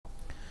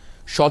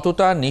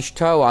সততা,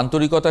 নিষ্ঠা ও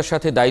আন্তরিকতার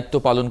সাথে দায়িত্ব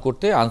পালন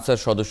করতে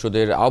আনসার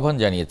সদস্যদের আহ্বান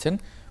জানিয়েছেন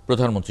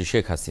প্রধানমন্ত্রী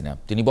শেখ হাসিনা।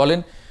 তিনি বলেন,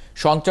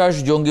 সন্ত্রাস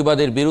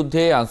জঙ্গিবাদের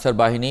বিরুদ্ধে আনসার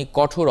বাহিনী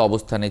কঠোর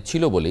অবস্থানে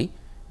ছিল বলেই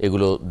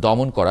এগুলো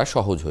দমন করা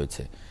সহজ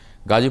হয়েছে।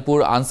 গাজীপুর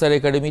আনসার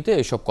একাডেমিতে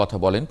এসব কথা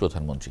বলেন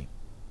প্রধানমন্ত্রী।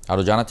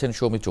 আরও জানাচ্ছেন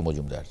সৌমিত্র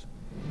মজুমদার।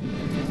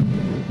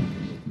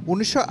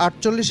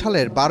 1948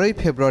 সালের 12ই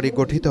ফেব্রুয়ারি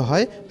গঠিত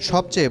হয়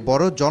সবচেয়ে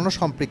বড়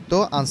জনসম্পৃক্ত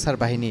আনসার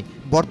বাহিনী।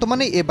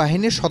 বর্তমানে এ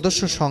বাহিনীর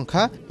সদস্য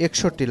সংখ্যা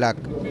 61 লাখ।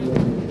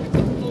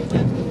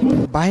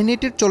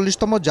 বাহিনীটির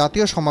 40তম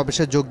জাতীয়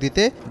সমাবেশে যোগ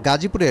দিতে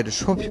গাজীপুরের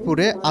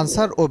শফিপুরে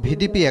আনসার ও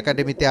ভিডিপি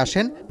একাডেমিতে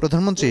আসেন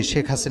প্রধানমন্ত্রী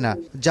শেখ হাসিনা।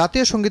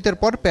 জাতীয় সঙ্গীতের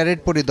পর প্যারেড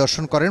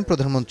পরিদর্শন করেন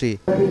প্রধানমন্ত্রী।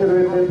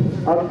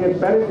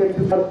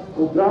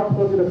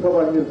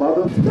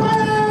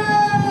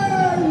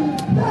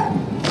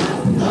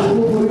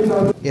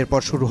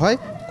 এরপর শুরু হয়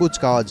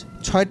কুচকাওয়াজ।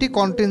 6টি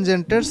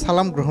কন্টিনজেন্টের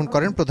সালাম গ্রহণ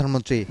করেন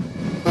প্রধানমন্ত্রী।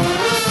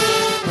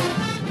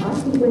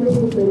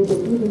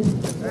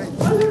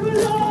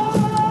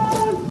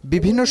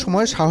 বিভিন্ন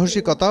সময়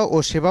সাহসিকতা ও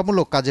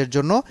সেবামূলক কাজের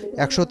জন্য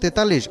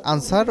 143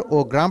 আনসার ও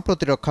গ্রাম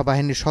প্রতিরক্ষা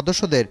বাহিনীর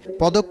সদস্যদের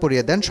পদক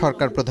পরিয়ে দেন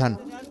সরকার প্রধান।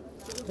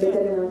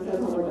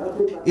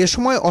 এ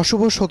সময়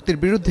অশুভ শক্তির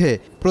বিরুদ্ধে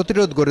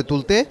প্রতিরোধ গড়ে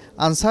তুলতে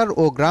আনসার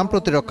ও গ্রাম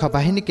প্রতিরক্ষা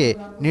বাহিনীকে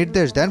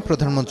নির্দেশ দেন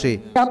প্রধানমন্ত্রী।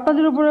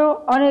 আপনাদের উপরেও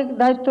অনেক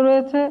দায়িত্ব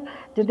রয়েছে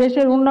যে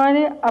দেশের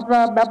উন্নয়নে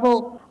আপনারা ব্যাপক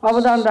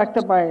অবদান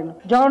রাখতে পারেন।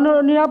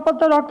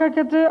 জননিরাপত্তা রক্ষার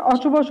ক্ষেত্রে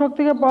অশুভ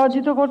শক্তিকে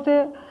পরাজিত করতে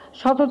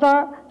সততা,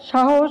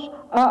 সাহস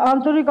ও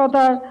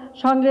আন্তরিকতার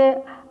সঙ্গে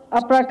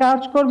আপনারা কাজ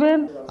করবেন।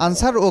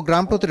 আনসার ও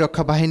গ্রাম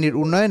প্রতিরক্ষা বাহিনীর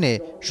উন্নয়নে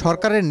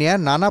সরকারের নেয়া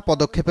নানা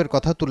পদক্ষেপের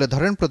কথা তুলে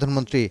ধরেন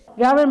প্রধানমন্ত্রী।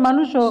 গ্রামের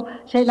মানুষও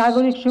সেই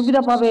নাগরিক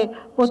সুবিধা পাবে।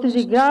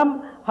 প্রতিটি গ্রাম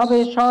হবে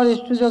শহরের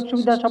সুযোগ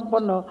সুবিধা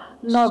সম্পন্ন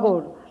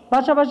নগর।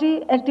 পাশাপাশি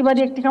একটি বাড়ি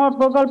একটি খামার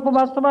প্রকল্প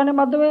বাস্তবায়নের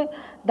মাধ্যমে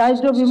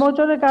দারিদ্র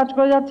বিমোচনের কাজ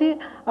করে যাচ্ছি।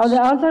 আমাদের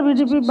আনসার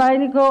ভিডিপি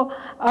বাহিনীকেও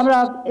আমরা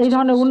এই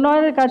ধরনের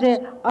উন্নয়নের কাজে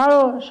আরও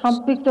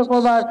সম্পৃক্ত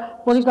করবার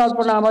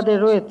পরিকল্পনা আমাদের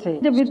রয়েছে।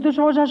 যে বিদ্যুৎ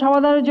সমস্যা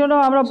সমাধানের জন্য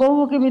আমরা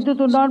বহুমুখী বিদ্যুৎ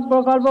উন্নয়ন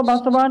প্রকল্প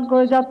বাস্তবায়ন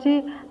করে যাচ্ছি।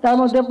 তার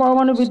মধ্যে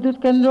পরমাণু বিদ্যুৎ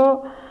কেন্দ্র,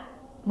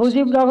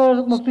 মুজিবনগর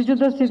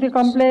মুক্তিযুদ্ধ স্মৃতি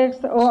কমপ্লেক্স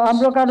ও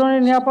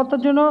আম্রকাননের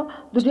নিরাপত্তার জন্য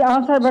 2টি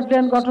আনসার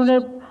ব্যাটালিয়ন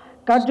গঠনের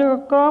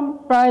কার্যক্রম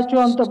প্রায়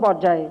চূড়ান্ত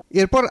পর্যায়ে।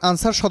 এরপর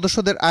আনসার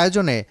সদস্যদের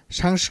আয়োজনে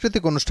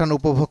সাংস্কৃতিক অনুষ্ঠান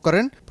উপভোগ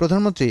করেন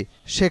প্রধানমন্ত্রী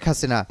শেখ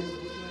হাসিনা।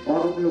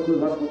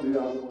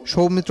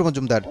 সৌমিত্র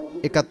মজুমদার,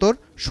 একাত্তর,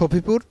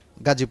 শফিপুর,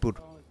 গাজীপুর।